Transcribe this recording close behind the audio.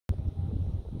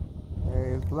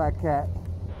guys, Black Cat.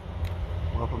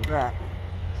 Welcome back.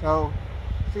 So,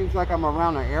 seems like I'm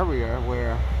around an area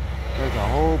where there's a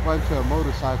whole bunch of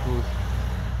motorcycles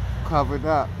covered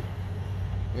up.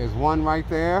 There's one right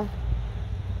there.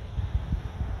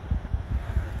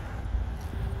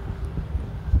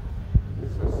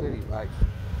 This is a city bike.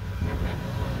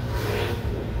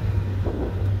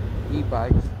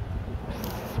 E-bikes.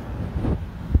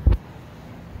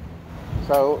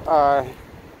 So,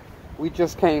 we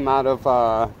just came out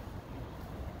of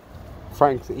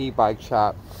Frank's e-bike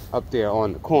shop up there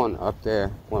on the corner up there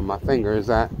where my finger is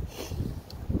at.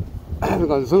 I'm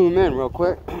gonna zoom in real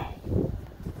quick.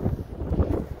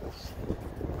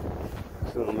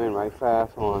 Zoom in right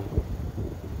fast on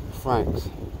Frank's.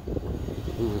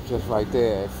 We was just right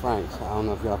there at Frank's. I don't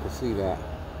know if y'all can see that.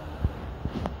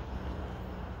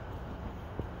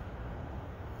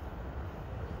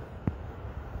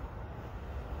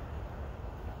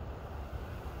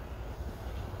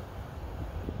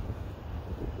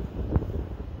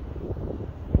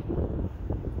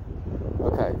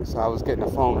 Okay, so I was getting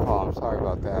a phone call. I'm sorry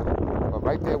about that. But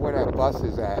right there where that bus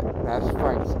is at, that's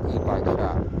Frank's e-bike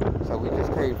shop. So we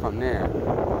just came from there.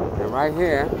 And right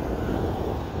here,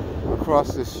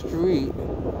 across the street,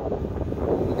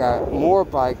 we got more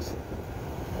bikes.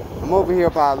 I'm over here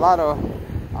by a lot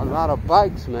of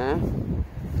bikes, man.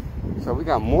 So we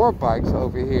got more bikes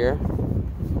over here,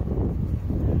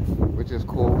 which is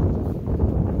cool.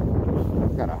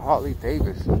 We got a Harley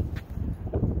Davidson.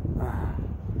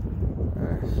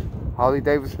 Harley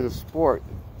Davidson Sport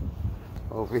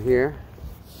over here,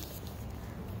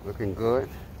 looking good.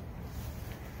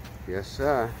 Yes,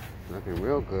 sir, looking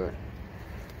real good.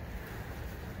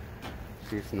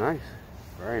 She's nice,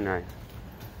 very nice,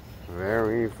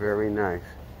 very, very nice.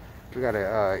 We got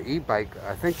a e-bike.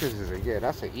 I think this is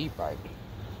that's an e-bike.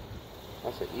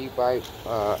 That's an e-bike.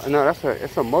 No,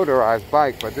 it's a motorized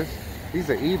bike, but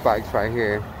these are e-bikes right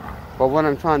here. But what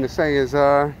I'm trying to say is,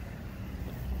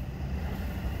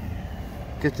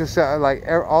 get yourself, like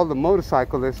all the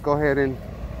motorcyclists, go ahead and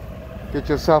get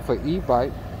yourself an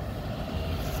e-bike.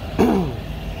 An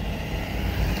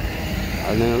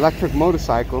electric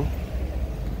motorcycle.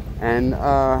 And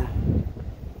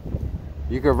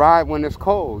you can ride when it's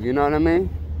cold, you know what I mean?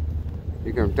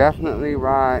 You can definitely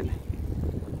ride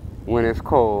when it's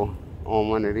cold on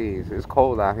one of these. It's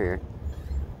cold out here.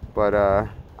 But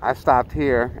I stopped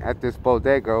here at this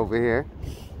bodega over here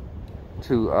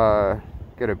to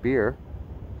get a beer.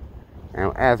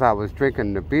 And as I was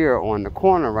drinking the beer on the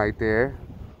corner right there,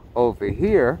 over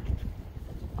here,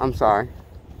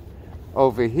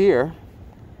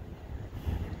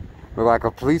 looked like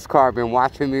a police car been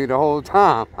watching me the whole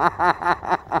time.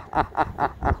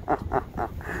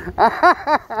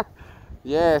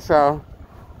 Yeah, so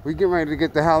we getting ready to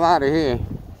get the hell out of here.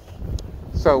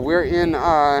 So we're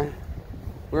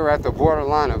at the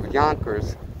borderline of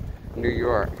Yonkers, New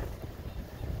York.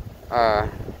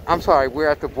 I'm sorry, we're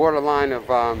at the borderline of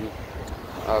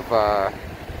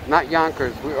not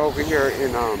Yonkers, we're over here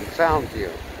in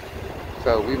Soundview.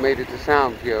 So we made it to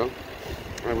Soundview,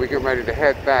 and we're getting ready to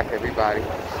head back, everybody.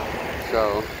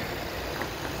 So,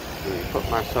 let me put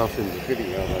myself in the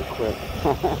video real quick.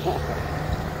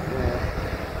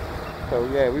 Yeah. So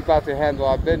yeah, we about to handle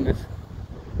our business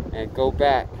and go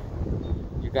back.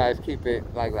 You guys keep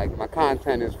it, like my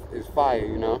content is fire,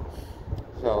 you know?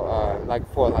 So,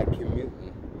 for commuting.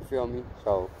 Feel me?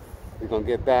 So we're gonna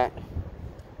get back.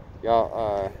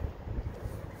 Y'all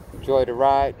enjoy the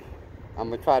ride. I'm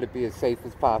gonna try to be as safe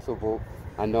as possible.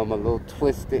 I know I'm a little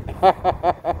twisted.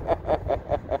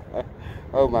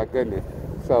 Oh my goodness.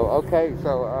 So okay,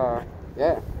 so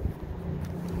yeah.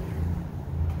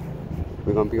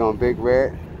 We're gonna be on Big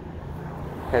Red.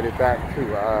 Headed back to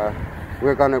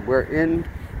we're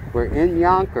in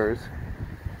Yonkers.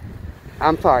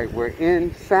 I'm sorry, we're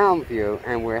in Soundview,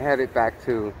 and we're headed back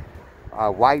to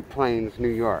White Plains, New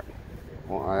York.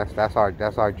 Well, that's our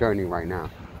journey right now.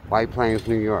 White Plains,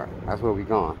 New York. That's where we're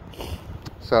going.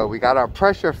 So we got our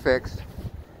pressure fixed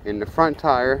in the front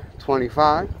tire,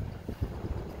 25,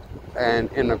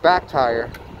 and in the back tire,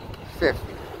 50.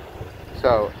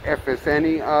 So if there's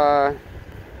any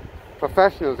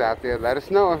professionals out there, let us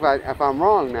know if I'm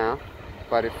wrong now.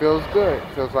 But it feels good.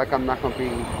 It feels like I'm not gonna be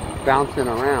bouncing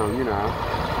around, you know.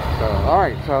 So, all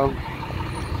right, so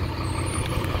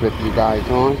flip you guys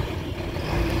on.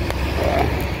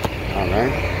 All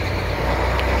right.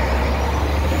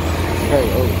 Okay,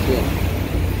 oh shit.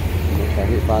 Almost got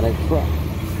hit by that truck.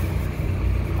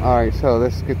 All right, so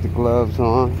let's get the gloves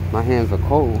on. My hands are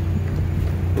cold.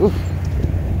 Oof.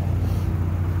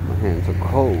 My hands are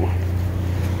cold.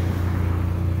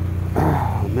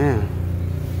 Oh man.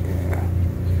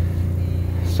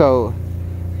 So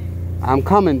I'm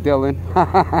coming, Dylan.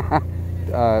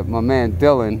 My man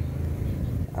Dylan.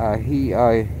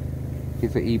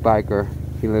 He's an e-biker.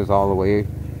 He lives all the way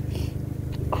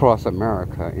across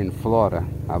America in Florida.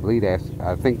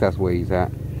 I think that's where he's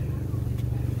at.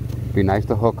 Be nice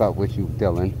to hook up with you,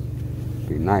 Dylan.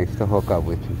 Be nice to hook up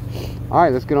with you. All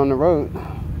right, let's get on the road.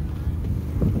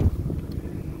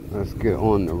 Let's get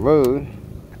on the road.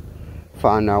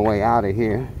 Find our way out of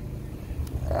here.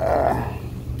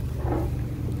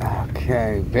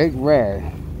 Okay, Big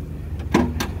Red.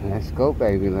 Let's go,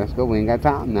 baby. Let's go. We ain't got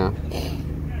time now.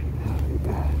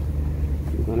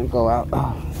 We're gonna go out.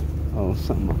 Oh,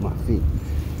 something on my feet.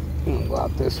 I'm gonna go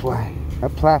out this way.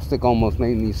 That plastic almost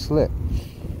made me slip.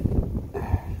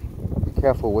 Be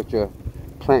careful what you're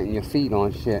planting your feet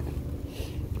on shit.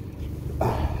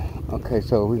 Okay,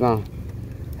 so we're gonna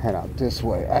head out this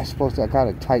way. I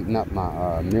gotta tighten up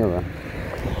my mirror.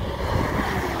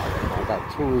 I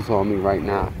got tools on me right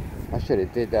now. I should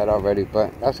have did that already,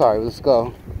 but that's all right. Let's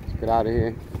go. Let's get out of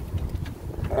here.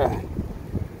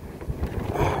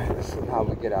 This is how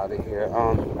we get out of here.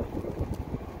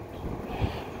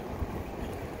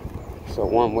 It's a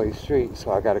one-way street,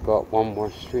 so I gotta go up one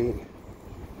more street.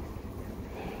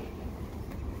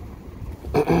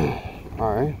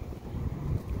 All right.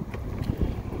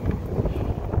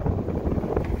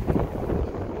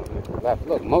 Left.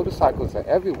 Look, motorcycles are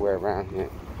everywhere around here.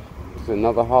 It's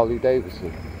another Harley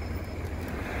Davidson.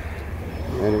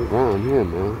 Yeah, they're around here,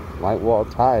 man. White wall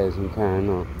tires and carrying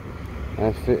on.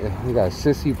 We got a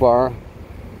sissy bar.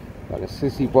 Got a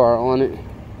sissy bar on it.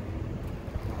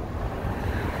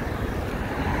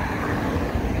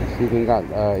 It's even got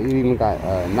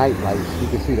night lights. You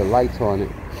can see the lights on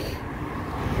it.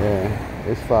 Yeah,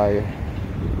 it's fire.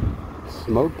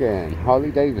 Smoking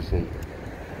Harley Davidson.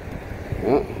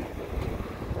 Yeah.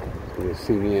 You can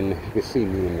see me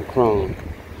in the chrome.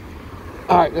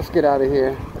 All right, let's get out of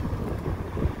here.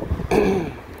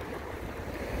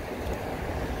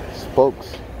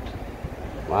 Spokes.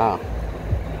 Wow.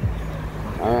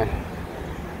 All right.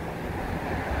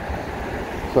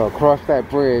 So across that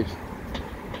bridge,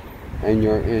 and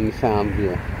you're in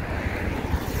Soundview.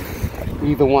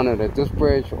 Either one of this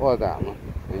bridge or that one,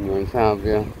 and you're in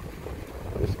Soundview.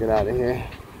 Let's get out of here.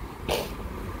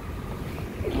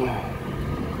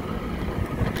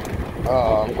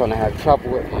 Oh, I'm gonna have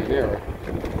trouble with my mirror.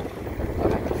 I'm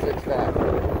gonna have to fix that.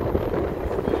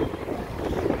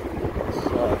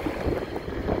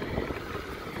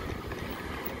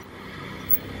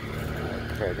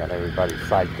 Okay, got everybody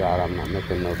psyched out. I'm not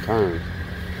making no turns.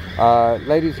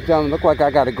 Ladies and gentlemen, look like I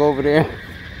gotta go over there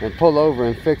and pull over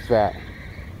and fix that.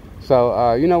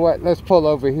 So you know what? Let's pull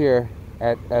over here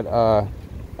at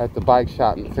the bike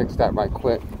shop and fix that right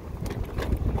quick.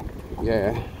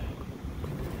 Yeah.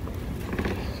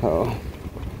 So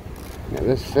yeah,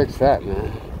 let's fix that,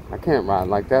 man. I can't ride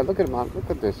like that. Look at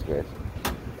this shit.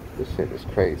 This shit is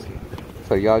crazy.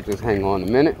 So y'all just hang on a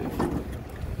minute. I'm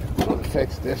gonna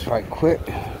fix this right quick.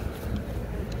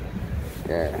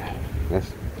 Yeah.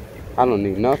 I don't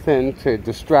need nothing to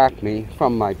distract me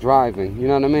from my driving. You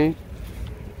know what I mean?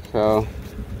 So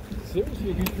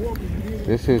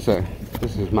this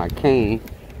is my cane.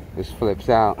 This flips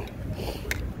out.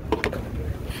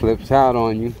 Flips out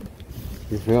on you.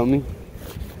 You feel me?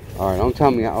 All right, don't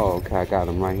tell me. Oh, okay, I got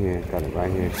him right here. Got it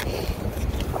right here.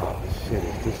 Oh shit,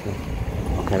 is this a?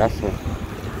 Okay, that's a.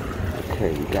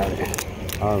 Okay, we got it.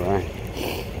 All right.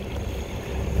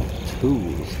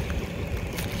 Tools.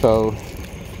 So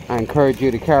I encourage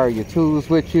you to carry your tools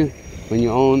with you when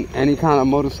you own any kind of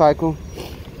motorcycle.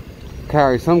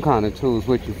 Carry some kind of tools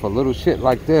with you for little shit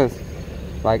like this.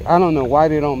 Like, I don't know why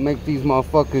they don't make these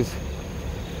motherfuckers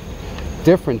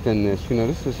different than this. You know,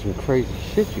 this is some crazy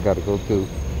shit you gotta go through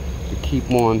to keep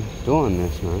on doing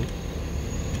this, man.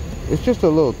 It's just a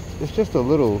little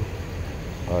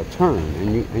turn,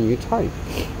 and you tight.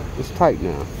 It's tight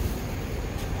now.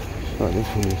 So this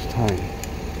one is tight.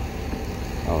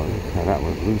 Oh, okay, that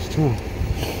was loose too.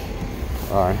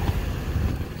 All right,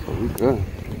 so we good.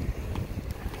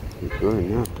 We good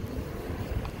now.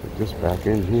 Put this back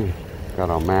in here. Got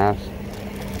our mask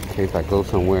in case I go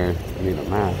somewhere I need a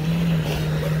mask.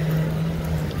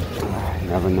 You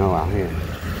never know out here.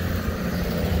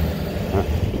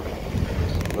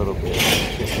 Just a little bit of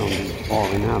shit's gonna be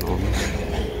falling out on me.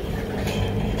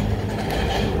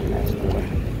 That's good.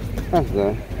 That's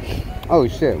good. Oh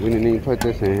shit, we didn't even put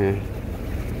this in here.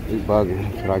 We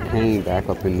bugging. Put our cane back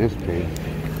up in this piece.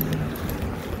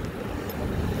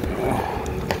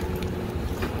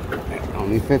 It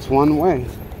only fits one way.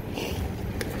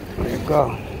 There you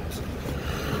go.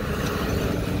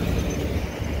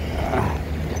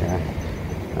 Okay.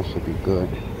 That should be good.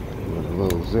 With a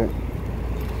little zip.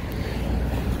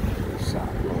 This side,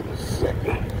 a little zip.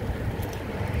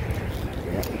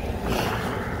 Yep.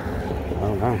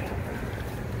 Alright.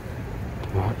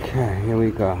 Okay, here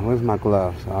we go. Where's my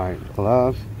gloves? Alright,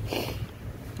 gloves.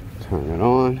 Turn it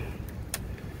on.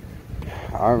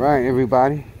 Alright,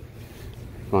 everybody.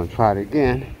 Gonna try it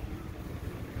again.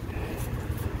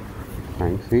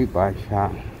 Frank's Feet Bike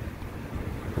Shop.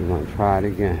 We're gonna try it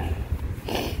again.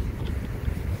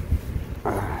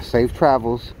 Safe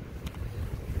travels.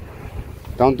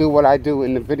 Don't do what I do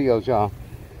in the videos, y'all.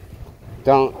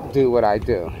 Don't do what I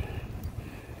do.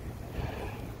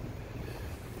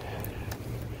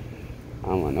 I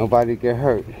don't want nobody to get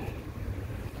hurt.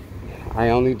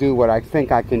 I only do what I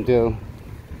think I can do.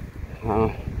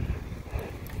 Alright.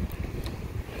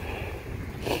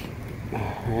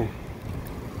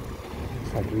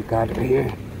 Looks like we got it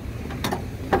here.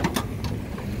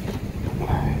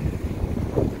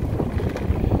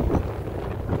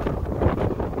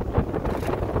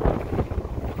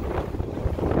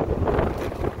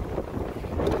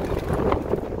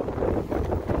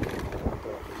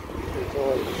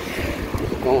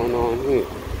 What's going on here?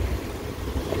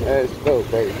 Let's go,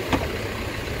 baby.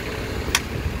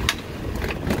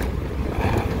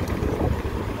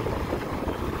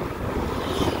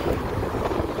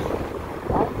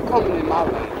 I'm coming in my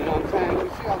lane, you know what I'm saying? You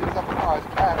see all these other cars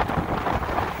passing.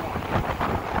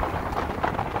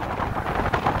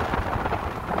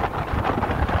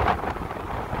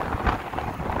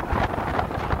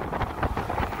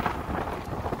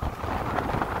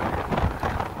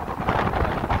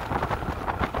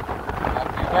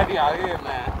 Ready out here,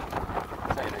 man.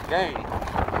 This ain't a game.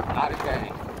 It's not a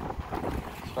game.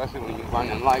 Especially when you're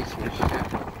running lights and shit.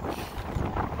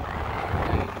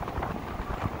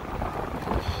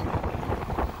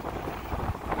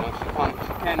 You know,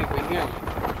 she can't even hear me.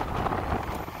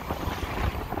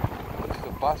 What's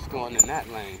the bus doing in that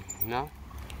lane, you know?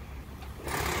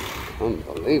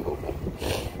 Unbelievable.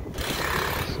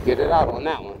 Let's get it out on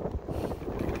that one.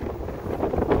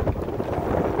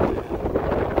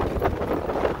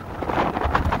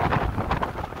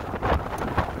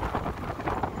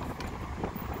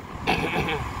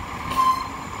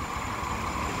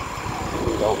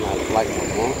 Don't have a light no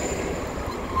more.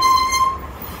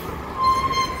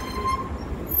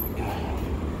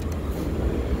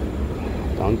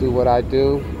 Don't do what I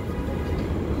do.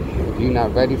 If you're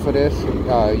not ready for this, you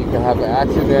can have an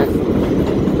accident.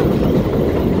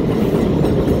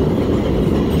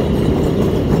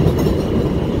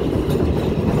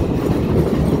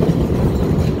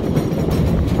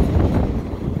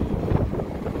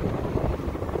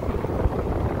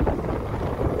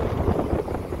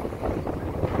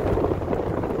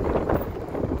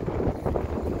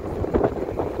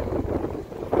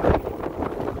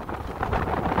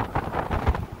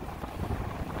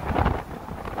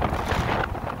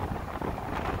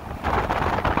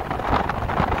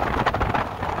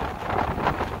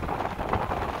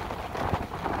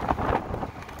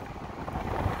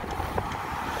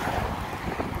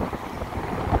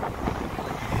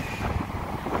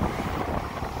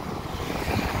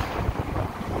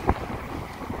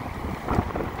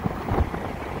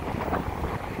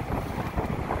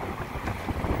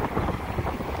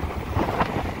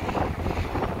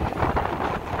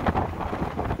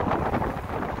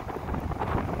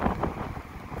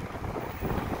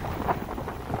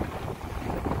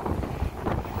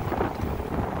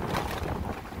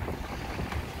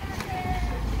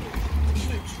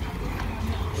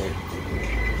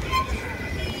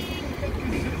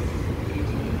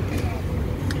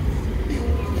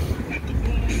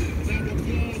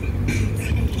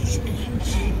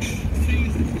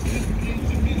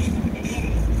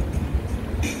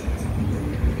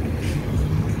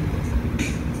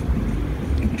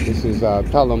 This is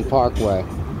Pelham Parkway.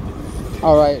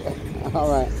 All right.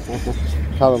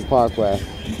 Pelham Parkway.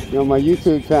 You're on my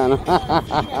YouTube channel.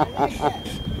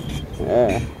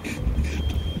 Yeah.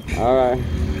 All right,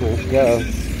 let's go.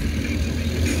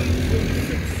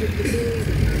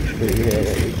 See here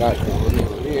what we got going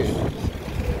on here.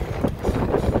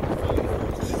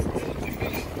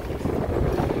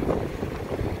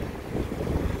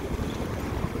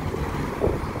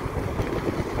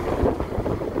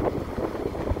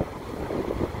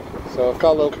 So a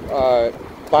fellow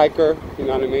biker, you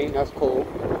know what I mean? That's cool.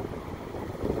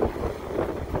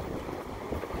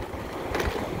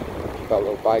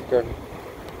 Fellow biker.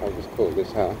 That was cool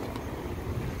as hell.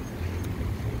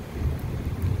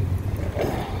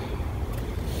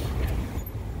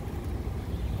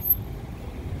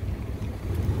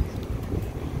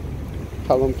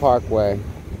 Pelham Parkway.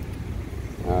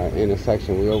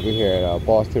 intersection. We're over here at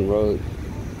Boston Road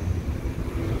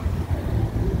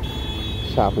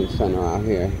Shopping Center out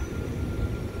here.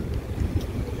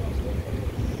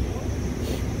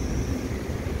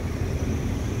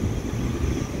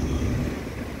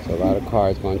 So a lot of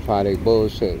cars gonna try their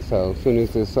bullshit. So as soon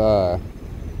as this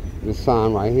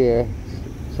sign right here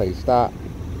say stop,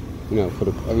 you know, for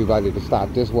everybody to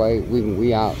stop this way,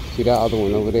 we out. See that other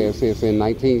one over there? See, it's in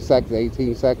 19 seconds,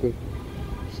 18 seconds.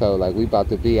 So like we about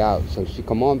to be out. So she,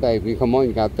 come on, baby, come on.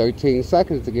 You got 13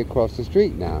 seconds to get across the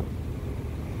street now.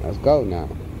 Let's go now.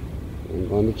 You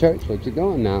going to church? What you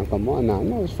doing now? Come on now. I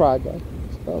know it's Friday.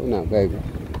 Let's go now, baby.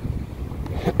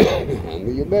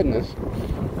 Handle your business.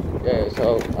 Yeah.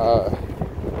 So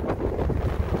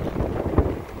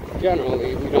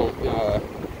generally we don't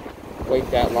wait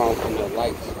that long for the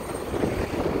lights.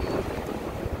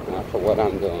 Not for what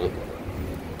I'm doing.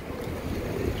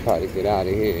 Try to get out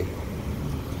of here.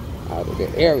 Out of the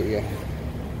area.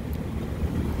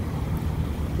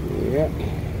 Yep,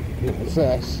 that's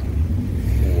us.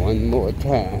 One more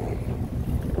time.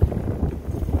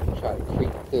 Try to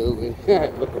creep through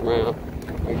and look around.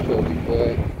 Make sure we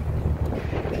good.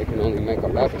 They can only make a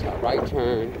left turn, right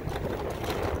turn.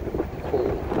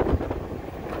 Cool.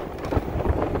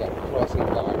 We got a crossing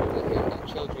guard over here. We got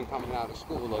children coming out of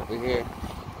school over here.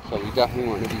 So we definitely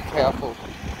want to be careful.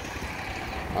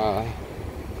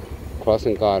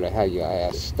 Crossing guard will have your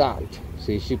ass stopped.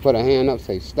 See, she put her hand up,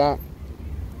 say stop.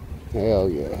 Hell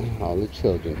yeah. All the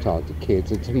children talk to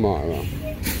kids of tomorrow.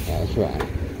 That's right.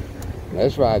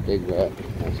 Let's ride, Big Red.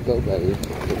 Let's go, baby.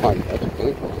 I'm going to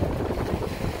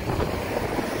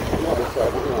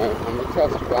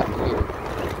test you out here.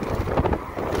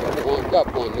 I'm warmed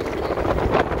up on this one.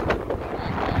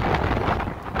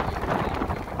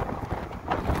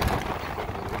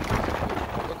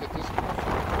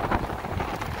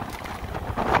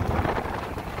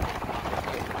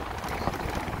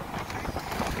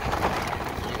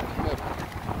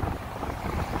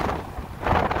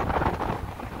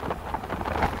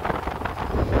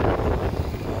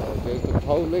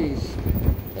 Police.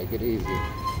 Take it easy.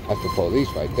 That's the police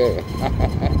right there.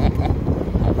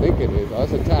 I think it is. Oh,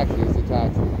 it's a taxi. It's a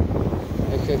taxi.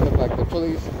 That shit look like the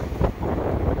police.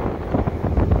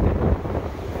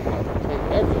 Take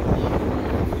everything.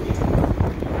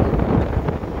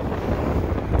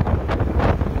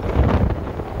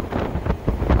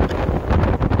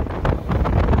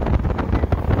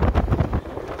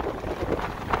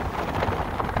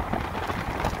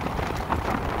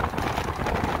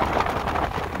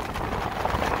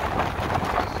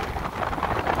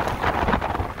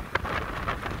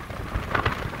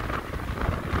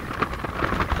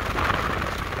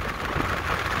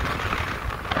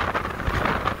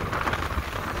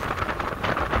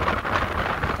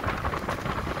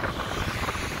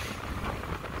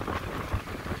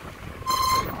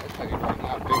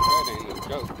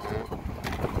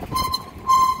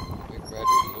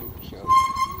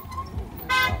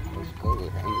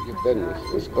 Goodness,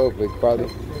 let's go, big brother.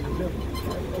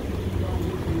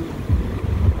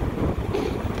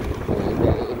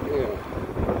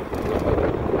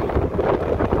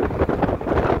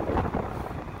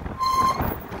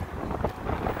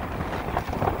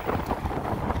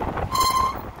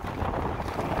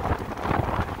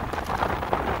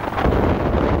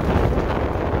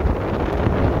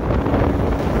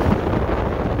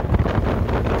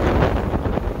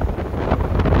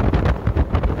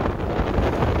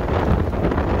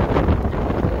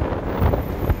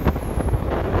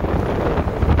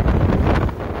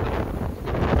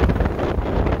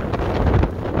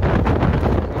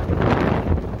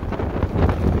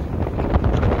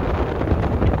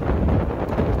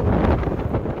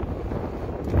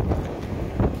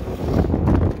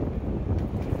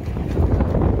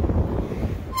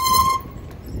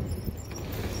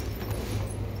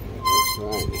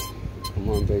 Come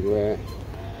on, Big Red.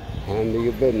 Handle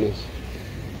your business.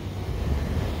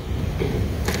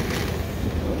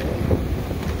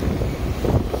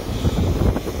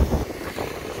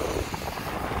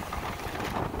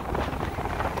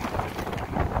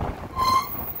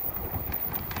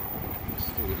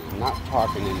 Not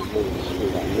parking in the middle of the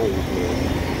street. I know you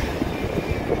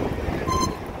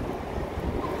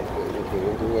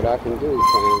can't do what I can do,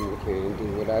 Sam. You can't do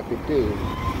what I could do.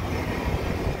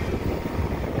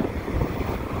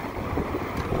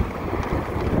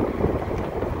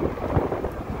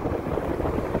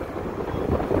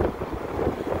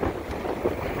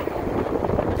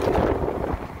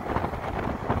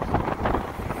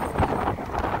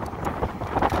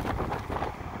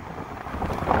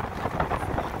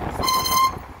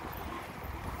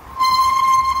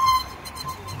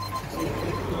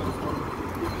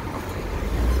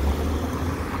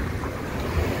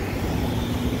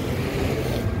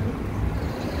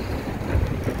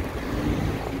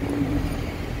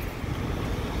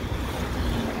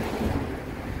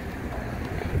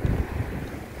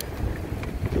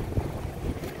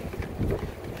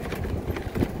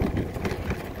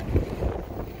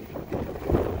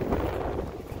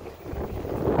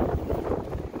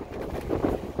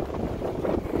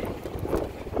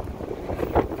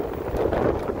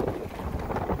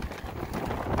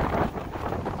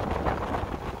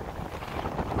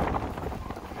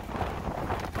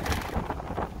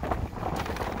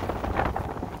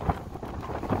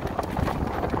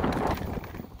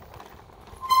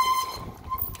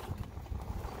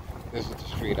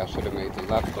 street. I should have made the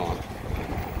left on.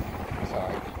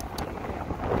 Sorry.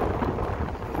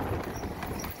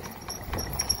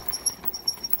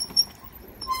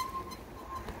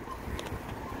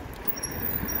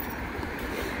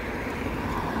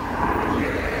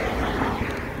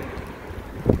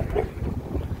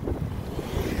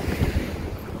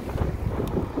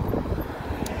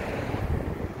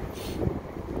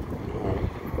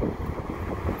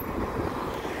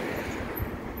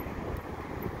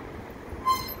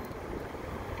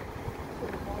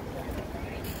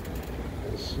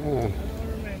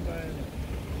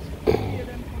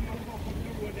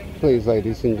 Please,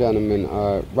 ladies and gentlemen,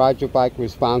 ride your bike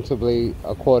responsibly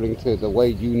according to the way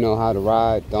you know how to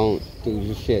ride. Don't do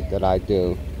the shit that I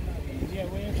do.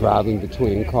 Driving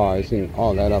between cars and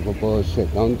all that other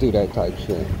bullshit. Don't do that type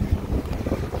shit.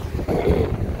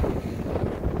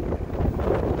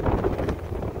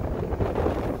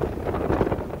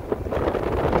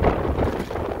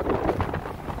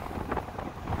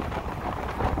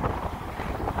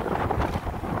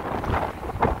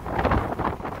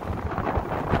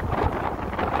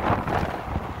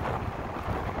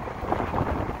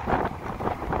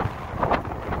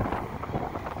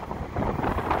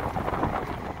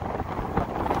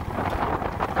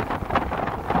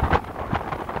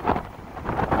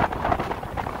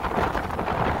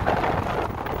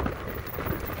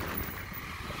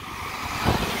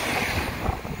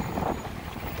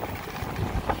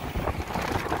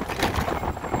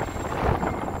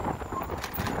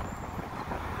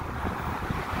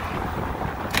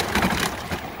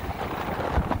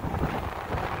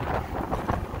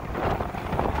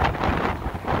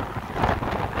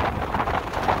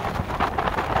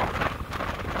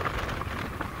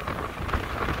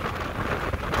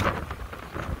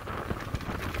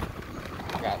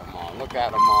 Look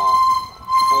at them all.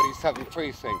 47th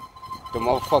precinct. The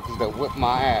motherfuckers that whip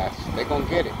my ass. They gonna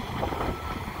get it.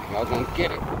 Y'all gonna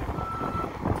get it.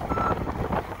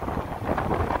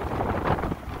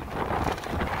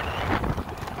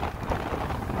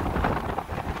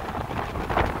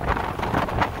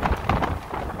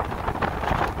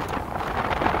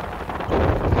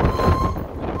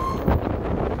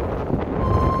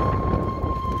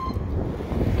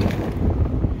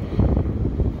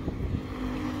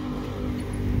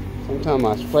 Sometimes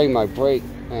I spray my brake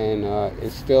and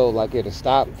it's still like it'll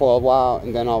stop for a while,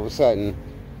 and then all of a sudden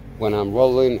when I'm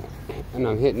rolling and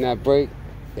I'm hitting that brake,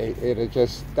 it'll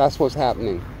just, that's what's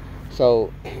happening.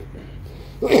 So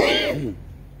I'm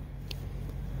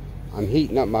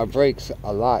heating up my brakes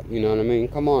a lot, you know what I mean?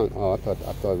 Come on. Oh, I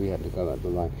thought we had to go at the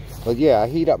light. But yeah, I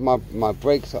heat up my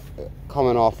brakes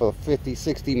coming off of 50,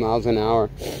 60 miles an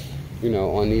hour, you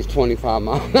know, on these 25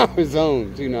 mile an hour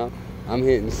zones, you know. I'm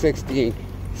hitting 60,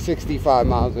 65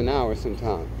 miles an hour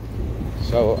sometimes.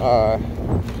 So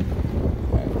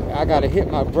I gotta hit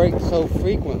my brakes so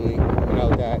frequently, you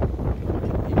know, that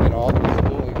you get all this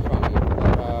noise from it.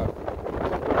 But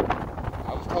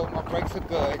I was told my brakes are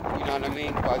good, you know what I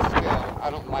mean? But still, I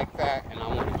don't like that, and I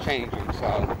want to change them. So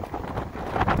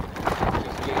it's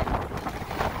just me.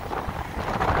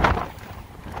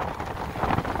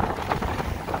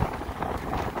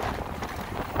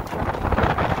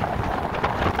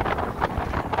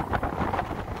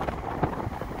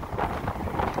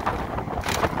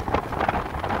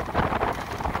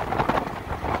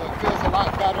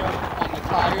 Better on the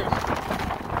tires,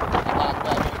 a lot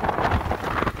better.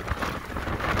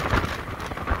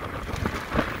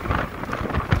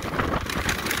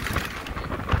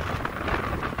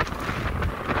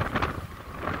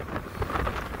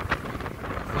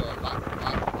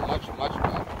 Much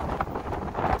better.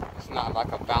 It's not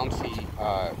like a bouncy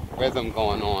rhythm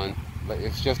going on, but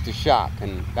it's just a shock,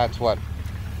 and that's what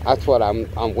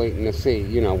I'm waiting to see.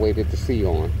 You know, waited to see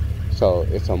on. So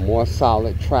it's a more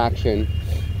solid traction.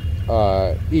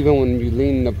 Even when you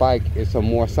lean the bike, it's a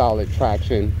more solid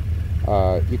traction.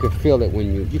 You can feel it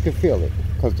when you can feel it,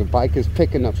 because the bike is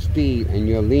picking up speed and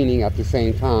you're leaning at the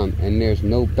same time, and there's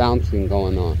no bouncing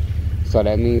going on. So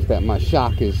that means that my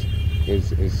shock is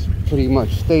pretty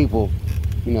much stable,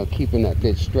 you know, keeping that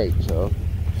bitch straight. So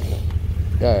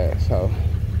yeah, so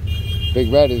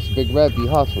Big Red be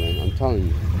hustling, I'm telling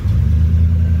you.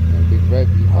 Yeah, Big Red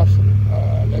be hustling.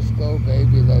 Let's go,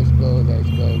 baby, let's go, let's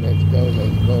go, let's go,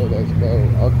 let's go, let's go.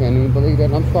 I can't even believe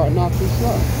that I'm starting off too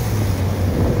slow.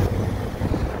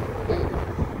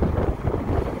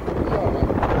 It's all right.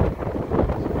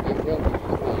 Big Red be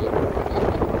hustling.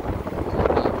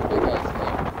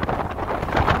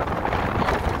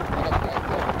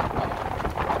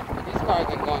 These cars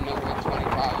ain't going nowhere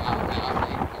 25 miles an hour.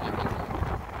 They ain't going nowhere.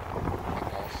 They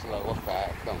go slow or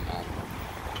fast, don't matter.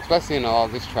 Especially in all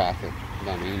this traffic, it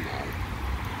don't even matter.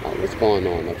 going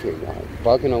on up here, y'all?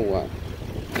 Bugging or what?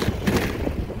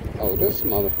 Oh, this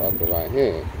motherfucker right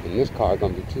here. And this car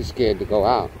gonna be too scared to go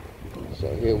out.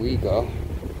 So here we go.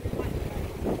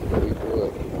 We do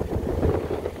it.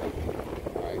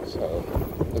 Alright, so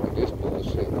look at this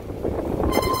bullshit.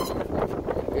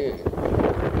 Right there. I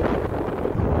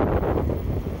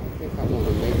think I wanna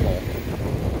make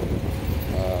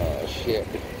a shit.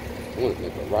 I wanna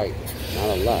make a right, not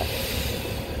a left.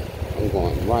 I'm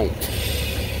going right.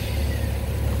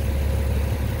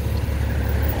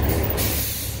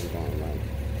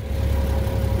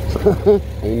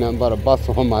 Ain't nothing but a bus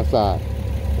on my side.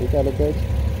 Ain't that a bitch?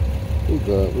 We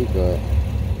good, we good.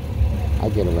 I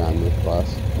get around this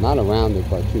bus. Not around it,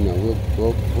 but you know,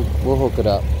 we'll hook it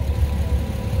up.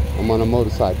 I'm on a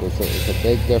motorcycle, so it's a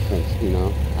big difference, you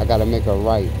know. I gotta make a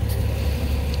right.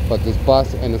 But this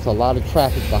bus, and it's a lot of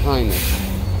traffic behind us.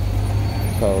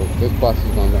 So this bus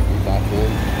is gonna let me back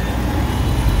in.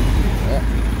 Yeah.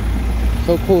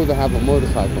 So cool to have a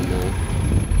motorcycle, man.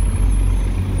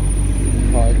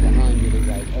 Cars behind you, they're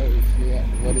like, oh shit,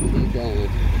 what is he doing?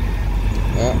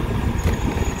 Yeah.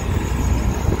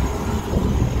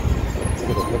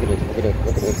 Look at this, look at this,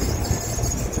 look at this.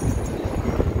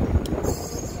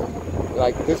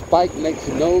 Like, this bike makes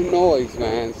no noise,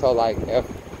 man. So like,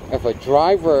 if a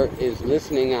driver is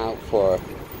listening out for,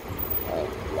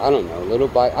 I don't know, little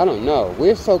bike, I don't know.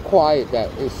 We're so quiet that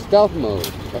it's stealth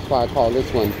mode. That's why I call this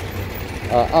one,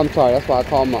 I'm sorry, that's why I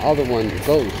call my other one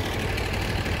Ghost.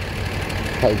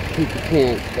 Because people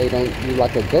can't, they don't, you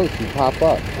like a ghost, you pop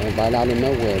up, and right out of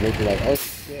nowhere, they be like, oh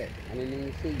shit, I didn't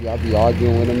even see you. I'll be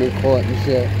arguing with them in court and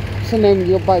shit. What's the name of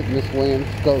your bike, Miss Williams?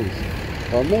 Ghost.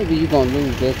 Well, maybe you're going to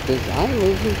lose this. I ain't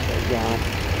losing. Yeah,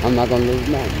 I'm not going to lose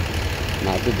nothing.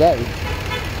 Not today.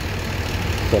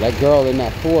 So that girl in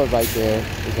that Ford right there,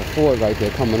 there's a Ford right there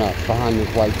coming up behind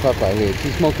this white truck right here.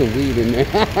 She's smoking weed in there.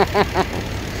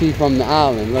 She's from the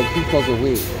island. Look, she's smoking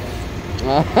weed.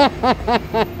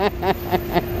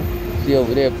 She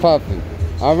over there puffing.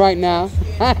 All right now.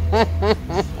 That's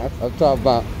what I'm talking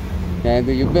about.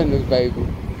 Handle your business, baby.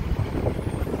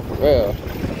 Well,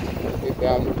 get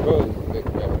down the road, big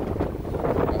girl.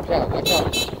 Watch out, watch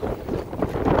out.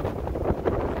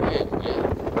 Man.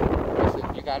 Listen,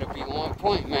 you gotta be on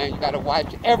point, man. You gotta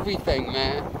watch everything,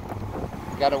 man.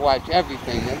 You gotta watch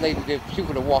everything. That lady did, she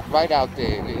would have walked right out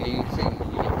there and then you see, you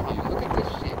know, come and look at this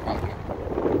shit right here.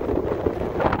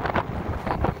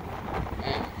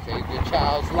 Save your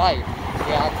child's life.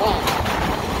 Here I come.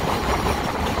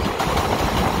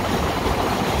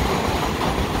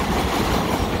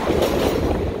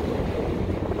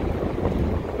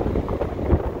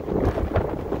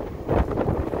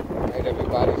 Alright,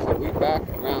 everybody, so we back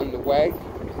around the way.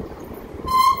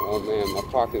 Oh man, my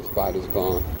parking spot is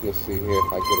gone. Let's see here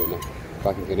if I get in if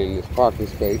I can get in this parking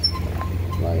space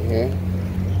right here.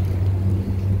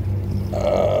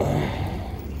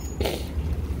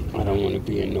 I don't want to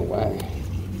be in the way.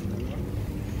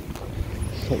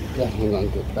 So definitely gonna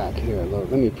get back here a little.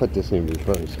 Let me put this in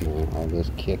reverse, man. All this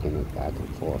kicking it back and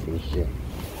forth and shit.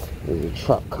 There's a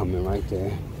truck coming right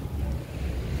there.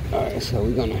 Alright, so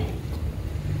we're gonna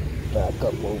back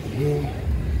up over here.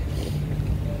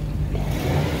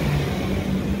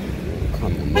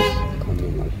 Come in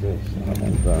like this.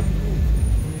 Alright, bro.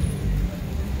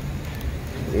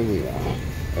 Here we are.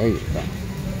 There you go.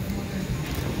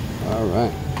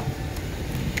 Alright.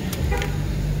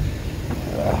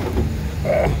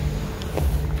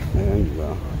 There you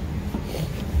go.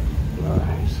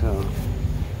 Alright, so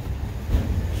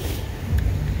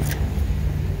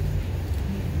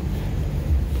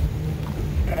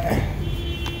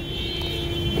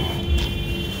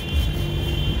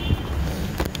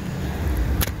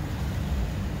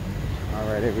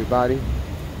alright, everybody.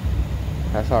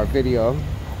 That's our video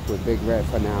with Big Red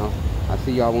for now. I'll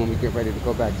see y'all when we get ready to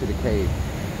go back to the cave.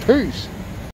 Peace!